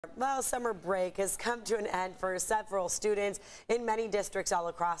Well, summer break has come to an end for several students in many districts all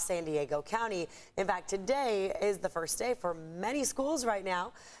across San Diego County. In fact, today is the first day for many schools right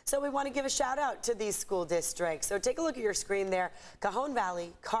now. So we want to give a shout out to these school districts. So take a look at your screen there. Cajon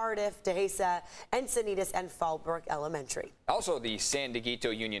Valley, Cardiff, Dehesa, Encinitas, and Fallbrook Elementary. Also the San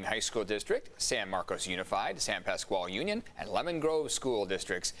Dieguito Union High School District, San Marcos Unified, San Pasqual Union, and Lemon Grove School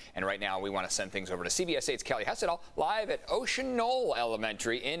Districts. And right now we want to send things over to CBS 8's Kelly Hessedal live at Ocean Knoll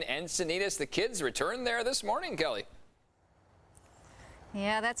Elementary in Encinitas. The kids returned there this morning, Kelly.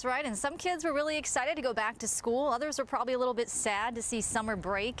 Yeah, that's right. And some kids were really excited to go back to school. Others are probably a little bit sad to see summer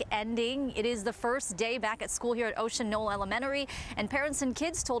break ending. It is the first day back at school here at Ocean Knoll Elementary, and parents and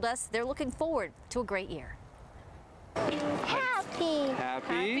kids told us they're looking forward to a great year.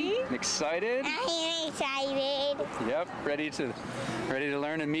 Happy? Excited? I'm excited. Yep, ready to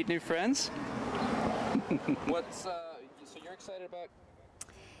learn and meet new friends. So you're excited about?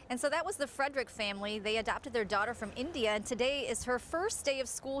 And so that was the Frederick family. They adopted their daughter from India, and today is her first day of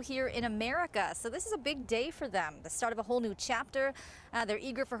school here in America. So this is a big day for them, the start of a whole new chapter. They're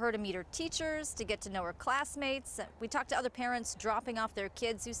eager for her to meet her teachers, to get to know her classmates. We talked to other parents dropping off their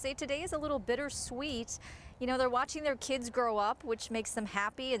kids who say today is a little bittersweet. You know, they're watching their kids grow up, which makes them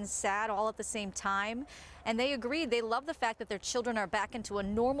happy and sad all at the same time. And they agree. They love the fact that their children are back into a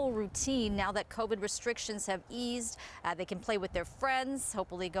normal routine now that COVID restrictions have eased. They can play with their friends,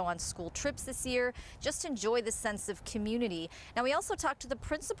 hopefully go on school trips this year, just enjoy the sense of community. Now, we also talked to the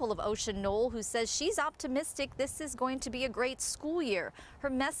principal of Ocean Knoll, who says she's optimistic this is going to be a great school year. Her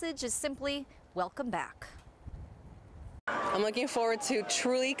message is simply, welcome back. I'm looking forward to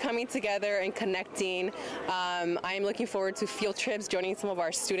truly coming together and connecting. I am looking forward to field trips, joining some of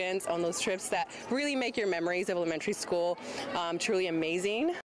our students on those trips that really make your memories of elementary school truly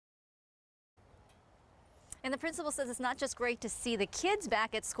amazing. And the principal says it's not just great to see the kids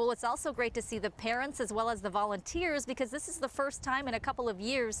back at school, it's also great to see the parents as well as the volunteers, because this is the first time in a couple of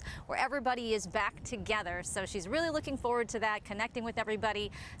years where everybody is back together. So she's really looking forward to that, connecting with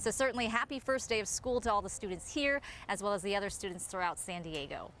everybody. So certainly happy first day of school to all the students here, as well as the other students throughout San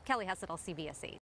Diego. Kelly Hessedal, CBS 8.